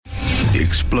The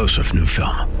explosive new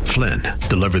film, Flynn,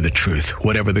 deliver the truth,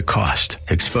 whatever the cost,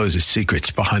 exposes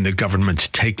secrets behind the government's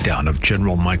takedown of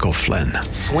General Michael Flynn.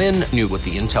 Flynn knew what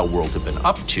the intel world had been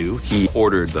up to. He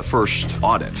ordered the first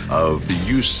audit of the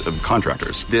use of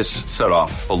contractors. This set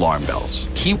off alarm bells.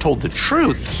 He told the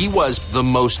truth. He was the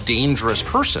most dangerous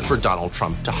person for Donald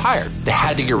Trump to hire. They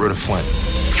had to get rid of Flynn.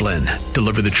 Flynn,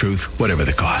 deliver the truth, whatever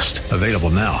the cost. Available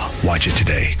now. Watch it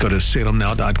today. Go to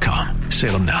salemnow.com.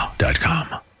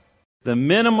 salemnow.com. The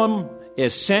minimum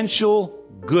essential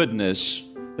goodness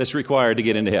that's required to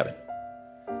get into heaven.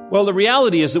 Well, the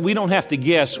reality is that we don't have to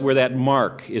guess where that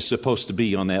mark is supposed to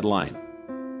be on that line,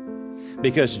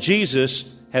 because Jesus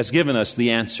has given us the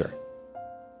answer.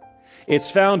 It's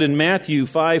found in Matthew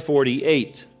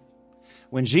 5:48,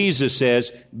 when Jesus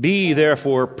says, "Be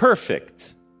therefore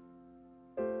perfect,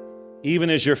 even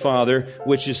as your Father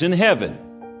which is in heaven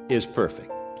is perfect."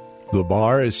 The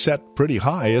bar is set pretty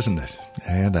high, isn't it?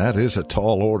 And that is a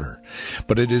tall order.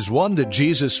 But it is one that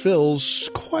Jesus fills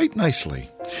quite nicely.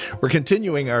 We're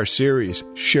continuing our series,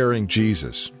 Sharing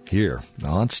Jesus, here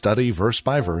on Study Verse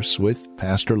by Verse with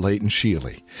Pastor Leighton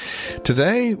Sheely.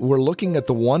 Today, we're looking at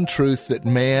the one truth that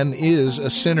man is a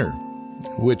sinner,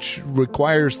 which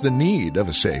requires the need of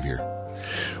a Savior.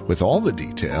 With all the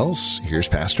details, here's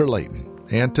Pastor Leighton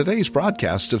and today's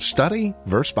broadcast of Study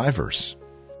Verse by Verse.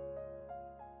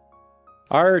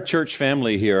 Our church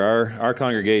family here, our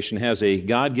congregation, has a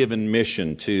God-given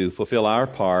mission to fulfill our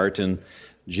part in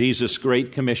Jesus'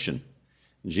 Great Commission.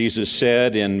 Jesus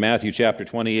said in Matthew chapter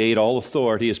 28, "All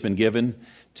authority has been given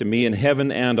to me in heaven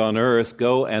and on earth.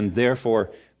 Go and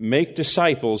therefore make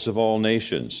disciples of all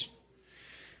nations."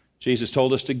 Jesus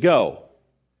told us to go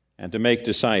and to make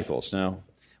disciples. Now,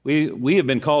 we have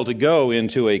been called to go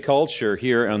into a culture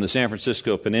here on the San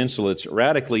Francisco Peninsula. It's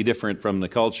radically different from the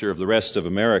culture of the rest of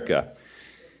America.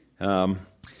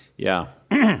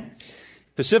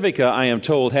 Pacifica, I am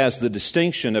told, has the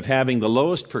distinction of having the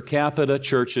lowest per capita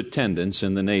church attendance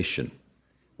in the nation.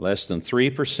 Less than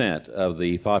 3% of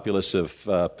the populace of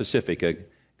Pacifica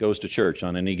goes to church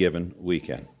on any given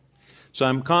weekend. So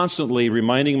I'm constantly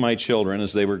reminding my children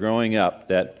as they were growing up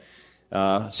that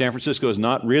San Francisco is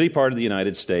not really part of the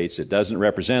United States. It doesn't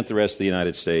represent the rest of the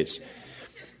United States.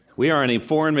 We are in a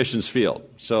foreign missions field.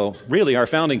 So really, our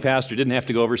founding pastor didn't have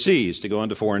to go overseas to go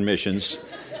into foreign missions.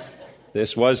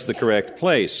 This was the correct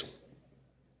place.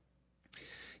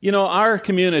 You know, our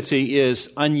community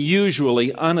is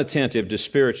unusually unattentive to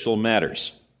spiritual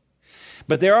matters.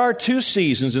 But there are two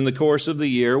seasons in the course of the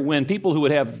year when people who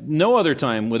would have no other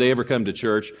time would they ever come to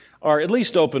church are at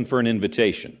least open for an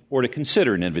invitation or to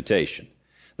consider an invitation.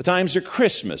 The times are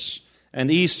Christmas and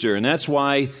Easter, and that's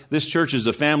why this church as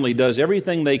a family does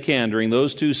everything they can during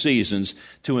those two seasons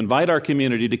to invite our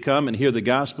community to come and hear the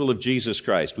gospel of Jesus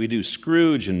Christ. We do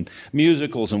Scrooge and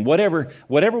musicals and whatever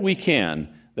we can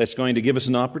that's going to give us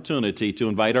an opportunity to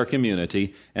invite our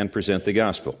community and present the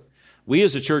gospel. We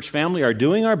as a church family are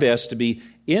doing our best to be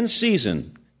in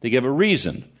season to give a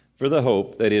reason for the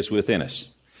hope that is within us.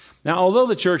 Now, although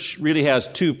the church really has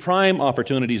two prime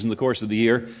opportunities in the course of the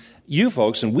year, you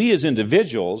folks and we as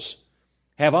individuals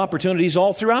have opportunities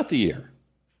all throughout the year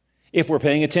if we're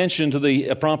paying attention to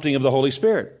the prompting of the Holy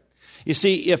Spirit. You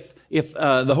see, if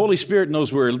the Holy Spirit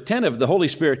knows we're attentive, the Holy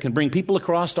Spirit can bring people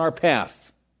across our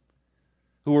path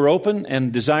who are open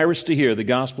and desirous to hear the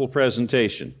gospel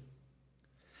presentation.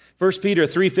 1 Peter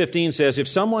 3:15 says, "If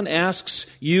someone asks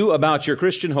you about your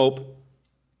Christian hope,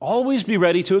 always be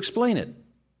ready to explain it."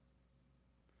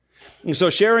 And so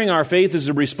sharing our faith is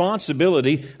a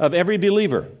responsibility of every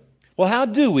believer. Well, how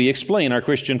do we explain our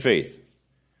Christian faith?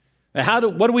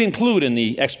 What do we include in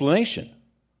the explanation?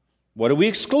 What do we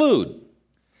exclude?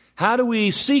 How do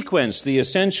we sequence the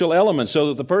essential elements so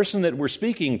that the person that we're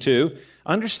speaking to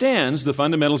understands the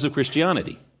fundamentals of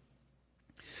Christianity?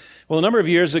 Well, a number of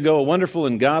years ago, a wonderful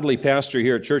and godly pastor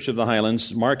here at Church of the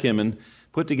Highlands, Mark Himon,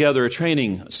 put together a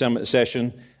training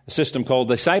session, a system called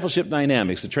Discipleship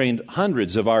Dynamics that trained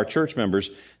hundreds of our church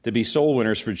members to be soul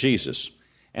winners for Jesus.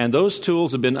 And those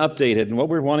tools have been updated, and what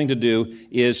we're wanting to do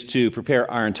is to prepare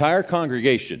our entire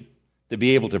congregation to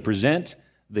be able to present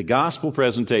the gospel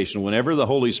presentation whenever the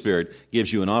Holy Spirit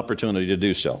gives you an opportunity to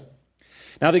do so.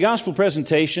 Now, the gospel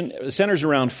presentation centers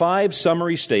around 5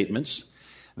 summary statements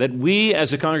that we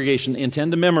as a congregation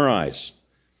intend to memorize.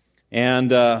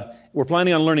 And we're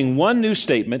planning on learning one new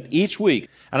statement each week.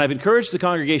 And I've encouraged the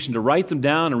congregation to write them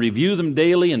down and review them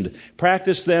daily and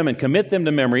practice them and commit them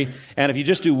to memory. And if you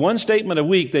just do one statement a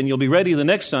week, then you'll be ready the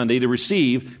next Sunday to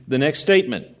receive the next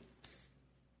statement.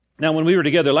 Now, when we were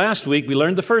together last week, we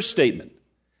learned the first statement,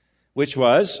 which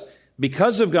was,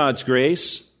 because of God's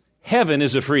grace, heaven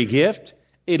is a free gift.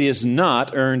 it is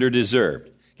not earned or deserved.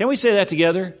 Can we say that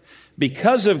together?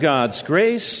 Because of God's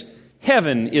grace,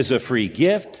 heaven is a free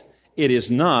gift. It is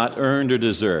not earned or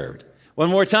deserved. One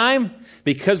more time.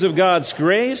 Because of God's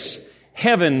grace,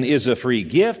 heaven is a free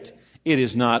gift. It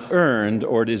is not earned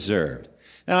or deserved.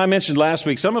 Now, I mentioned last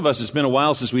week, some of us, it's been a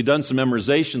while since we've done some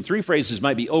memorization. 3 phrases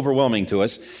might be overwhelming to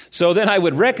us. So then I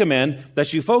would recommend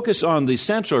that you focus on the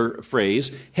center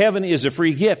phrase, heaven is a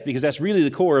free gift, because that's really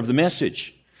the core of the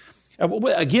message.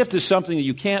 A gift is something that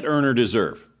you can't earn or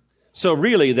deserve. So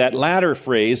really, that latter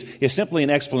phrase is simply an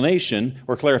explanation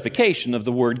or clarification of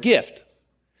the word gift.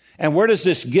 And where does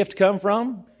this gift come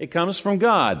from? It comes from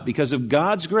God. Because of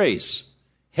God's grace,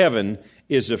 heaven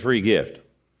is a free gift.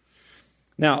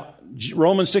 Now,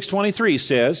 Romans 6:23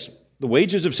 says, the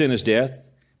wages of sin is death,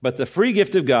 but the free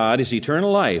gift of God is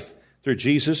eternal life through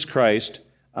Jesus Christ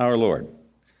our Lord.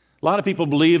 A lot of people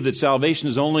believe that salvation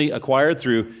is only acquired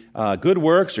through good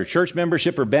works or church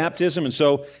membership or baptism. And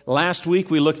so last week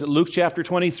we looked at Luke chapter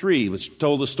 23, which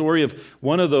told the story of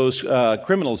one of those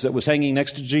criminals that was hanging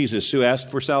next to Jesus who asked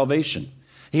for salvation.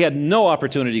 He had no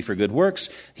opportunity for good works.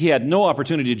 He had no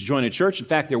opportunity to join a church. In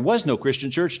fact, there was no Christian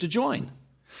church to join,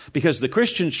 because the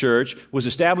Christian church was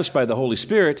established by the Holy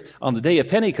Spirit on the day of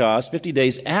Pentecost, 50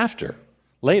 days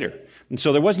later. And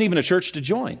so there wasn't even a church to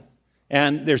join.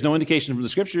 And there's no indication from the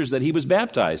Scriptures that he was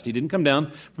baptized. He didn't come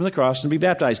down from the cross and be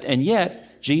baptized. And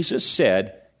yet, Jesus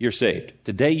said, you're saved.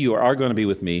 Today you are going to be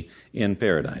with me in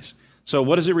paradise. So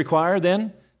what does it require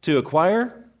then to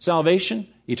acquire salvation,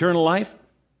 eternal life?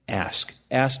 Ask.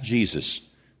 Ask Jesus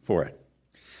for it.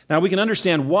 Now, we can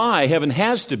understand why heaven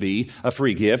has to be a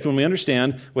free gift when we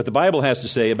understand what the Bible has to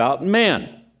say about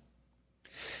man.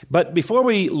 But before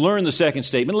we learn the second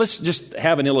statement, let's just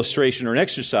have an illustration or an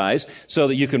exercise so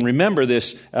that you can remember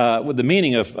this, with the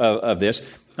meaning of this.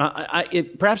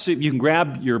 Perhaps you can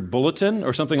grab your bulletin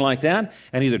or something like that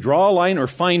and either draw a line or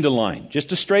find a line.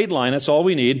 Just a straight line, that's all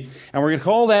we need. And we're going to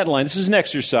call that line, this is an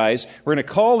exercise, we're going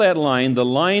to call that line the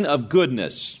line of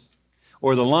goodness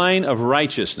or the line of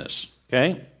righteousness,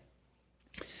 okay?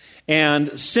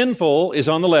 And sinful is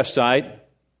on the left side,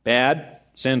 bad,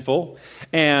 sinful,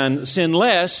 and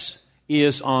sinless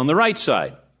is on the right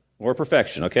side, or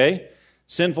perfection, okay?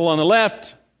 Sinful on the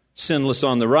left, sinless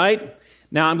on the right.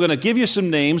 Now, I'm going to give you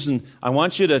some names, and I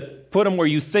want you to put them where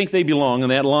you think they belong in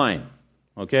that line,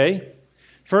 okay?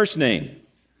 First name,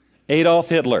 Adolf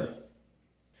Hitler.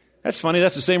 That's funny.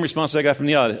 That's the same response I got from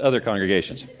the other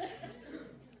congregations.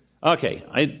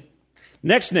 Okay.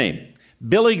 Next name,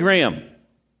 Billy Graham.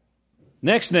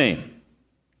 Next name,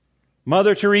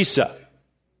 Mother Teresa.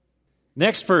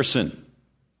 Next person,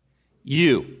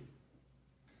 you.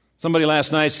 Somebody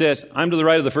last night says, I'm to the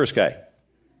right of the first guy.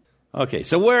 Okay,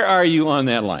 so where are you on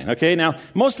that line? Okay, now,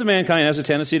 most of mankind has a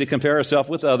tendency to compare ourselves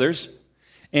with others.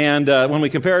 And when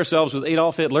we compare ourselves with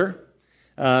Adolf Hitler,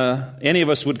 any of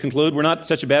us would conclude we're not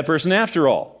such a bad person after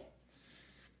all.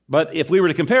 But if we were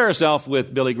to compare ourselves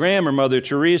with Billy Graham or Mother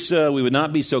Teresa, we would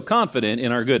not be so confident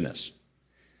in our goodness.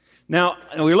 Now,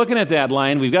 we're looking at that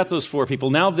line. We've got those 4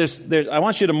 people. Now, I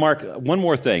want you to mark one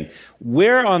more thing.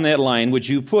 Where on that line would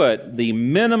you put the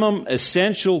minimum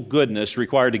essential goodness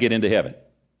required to get into heaven?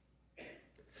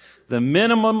 The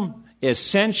minimum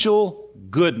essential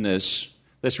goodness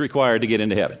that's required to get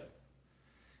into heaven.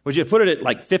 Would you put it at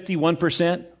like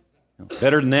 51%?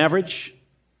 Better than average?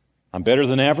 I'm better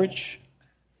than average?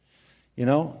 You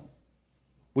know?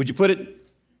 Would you put it...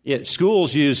 Yeah,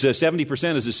 schools use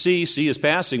 70% as a C. C is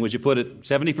passing. Would you put it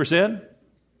 70%?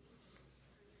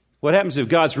 What happens if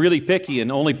God's really picky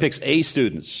and only picks A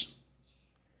students?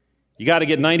 You got to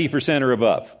get 90% or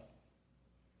above.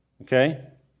 Okay?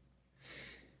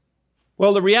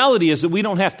 Well, the reality is that we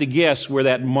don't have to guess where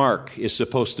that mark is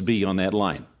supposed to be on that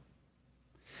line,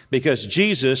 because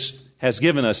Jesus has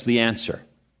given us the answer.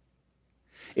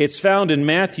 It's found in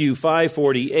Matthew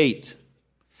 5:48.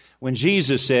 When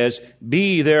Jesus says,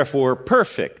 be therefore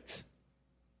perfect,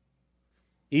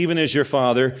 even as your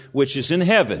Father, which is in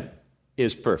heaven,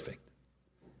 is perfect.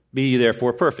 Be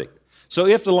therefore perfect. So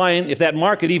if that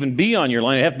mark could even be on your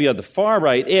line, it'd have to be on the far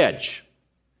right edge.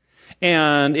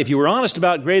 And if you were honest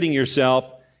about grading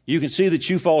yourself, you can see that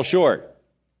you fall short.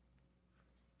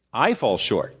 I fall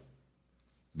short.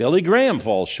 Billy Graham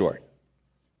falls short.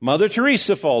 Mother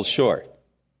Teresa falls short.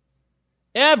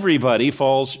 Everybody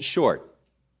falls short.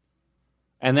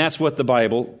 And that's what the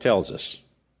Bible tells us.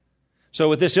 So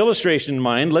with this illustration in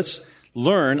mind, let's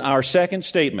learn our second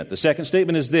statement. The second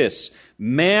statement is this: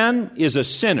 man is a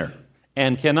sinner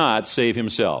and cannot save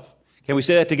himself. Can we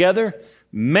say that together?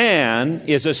 Man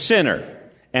is a sinner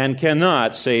and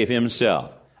cannot save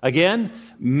himself. Again,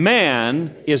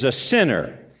 man is a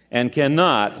sinner and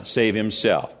cannot save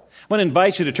himself. I want to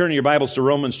invite you to turn your Bibles to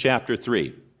Romans chapter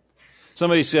 3.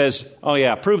 Somebody says, oh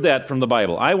yeah, prove that from the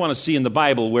Bible. I want to see in the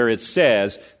Bible where it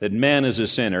says that man is a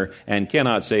sinner and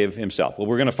cannot save himself. Well,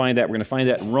 we're going to find that. We're going to find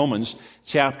that in Romans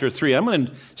chapter 3. I'm going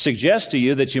to suggest to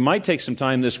you that you might take some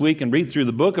time this week and read through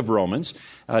the book of Romans,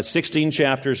 16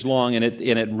 chapters long, and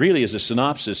it really is a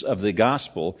synopsis of the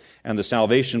gospel and the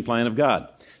salvation plan of God.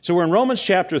 So we're in Romans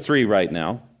chapter 3 right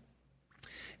now,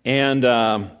 and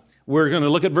we're going to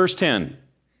look at verse 10.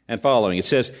 And following. It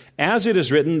says, as it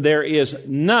is written, there is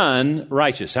none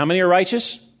righteous. How many are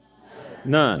righteous?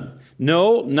 None.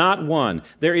 No, not one.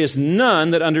 There is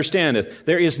none that understandeth.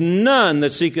 There is none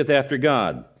that seeketh after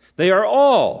God. They are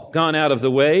all gone out of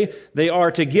the way. They are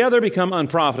together become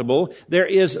unprofitable. There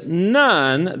is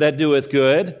none that doeth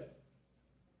good.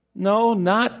 No,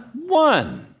 not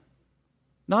one.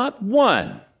 Not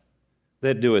one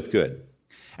that doeth good.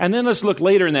 And then let's look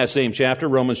later in that same chapter,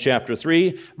 Romans chapter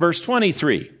 3, verse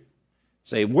 23.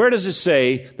 Say, where does it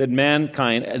say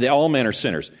that all men are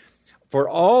sinners? For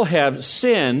all have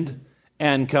sinned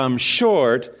and come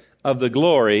short of the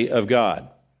glory of God.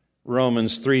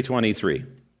 Romans 3:23.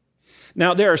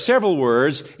 Now, there are several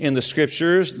words in the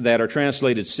Scriptures that are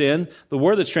translated sin. The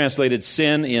word that's translated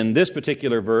sin in this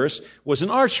particular verse was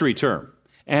an archery term,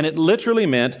 and it literally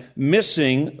meant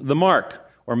missing the mark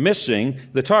or missing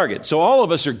the target. So all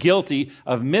of us are guilty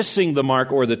of missing the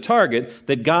mark or the target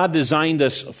that God designed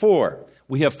us for.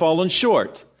 We have fallen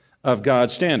short of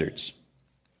God's standards.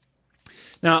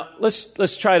 Now,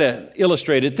 let's try to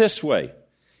illustrate it this way.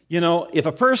 You know, if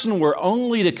a person were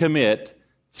only to commit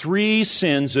 3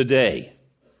 sins a day,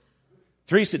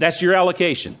 that's your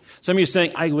allocation. Some of you are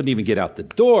saying, I wouldn't even get out the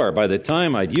door by the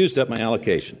time I'd used up my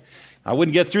allocation. I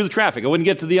wouldn't get through the traffic. I wouldn't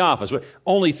get to the office.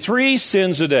 Only 3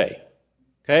 sins a day.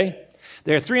 Okay?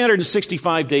 There are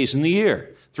 365 days in the year.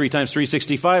 3 times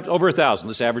 365, over 1,000.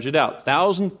 Let's average it out.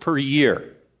 1,000 per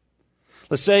year.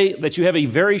 Let's say that you have a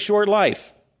very short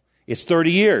life. It's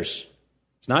 30 years.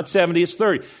 It's not 70, it's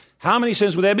 30. How many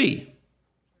sins would that be?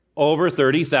 Over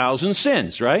 30,000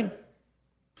 sins, right?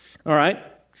 All right.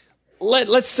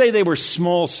 Let's say they were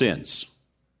small sins.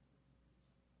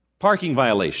 Parking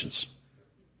violations.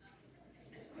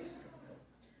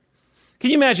 Can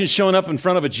you imagine showing up in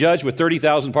front of a judge with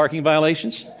 30,000 parking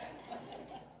violations?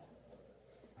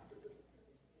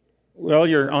 Well,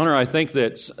 Your Honor, I think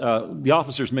that the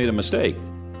officers made a mistake.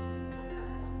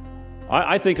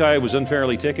 I think I was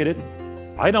unfairly ticketed.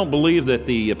 I don't believe that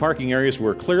the parking areas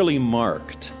were clearly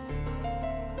marked.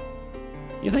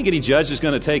 You think any judge is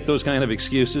going to take those kind of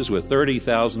excuses with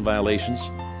 30,000 violations?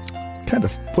 Kind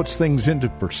of puts things into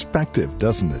perspective,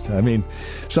 doesn't it? I mean,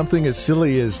 something as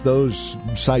silly as those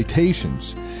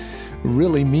citations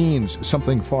really means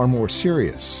something far more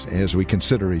serious as we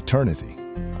consider eternity,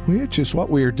 which is what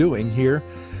we are doing here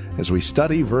as we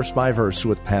study verse by verse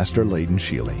with Pastor Layden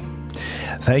Sheely.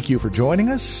 Thank you for joining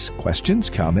us. Questions,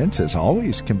 comments, as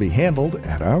always, can be handled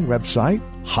at our website,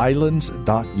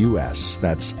 highlands.us.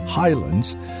 That's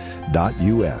highlands.us.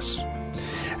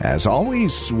 As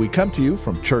always, we come to you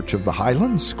from Church of the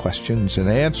Highlands. Questions and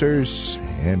answers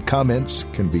and comments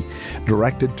can be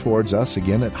directed towards us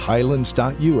again at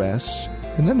highlands.us.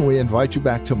 And then we invite you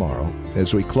back tomorrow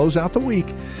as we close out the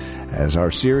week as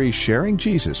our series Sharing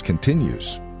Jesus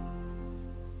continues.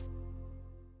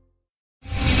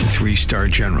 3-star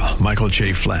General Michael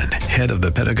J. Flynn, head of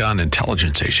the Pentagon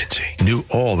Intelligence Agency, knew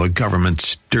all the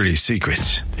government's dirty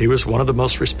secrets. He was one of the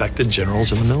most respected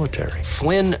generals in the military.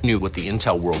 Flynn knew what the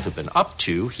intel world had been up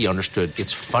to. He understood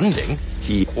its funding.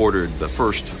 He ordered the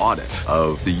first audit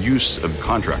of the use of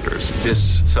contractors.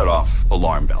 This set off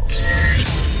alarm bells.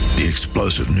 The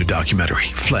explosive new documentary,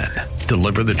 Flynn,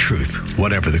 Deliver the Truth,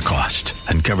 Whatever the Cost,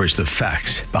 uncovers the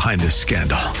facts behind this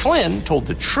scandal. Flynn told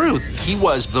the truth. He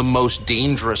was the most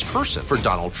dangerous person for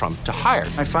Donald Trump to hire.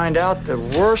 I find out the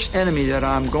worst enemy that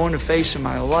I'm going to face in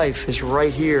my life is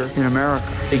right here in America.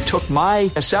 They took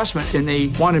my assessment and they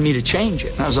wanted me to change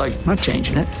it. And I was like, I'm not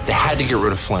changing it. They had to get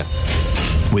rid of Flynn.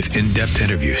 With in-depth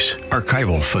interviews,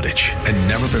 archival footage, and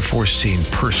never-before-seen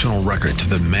personal records of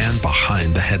the man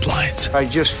behind the headlines. I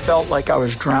just felt like I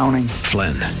was drowning.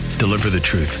 Flynn, Deliver the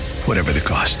Truth, Whatever the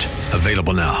Cost.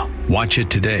 Available now. Watch it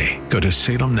today. Go to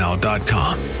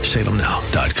salemnow.com.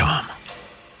 salemnow.com.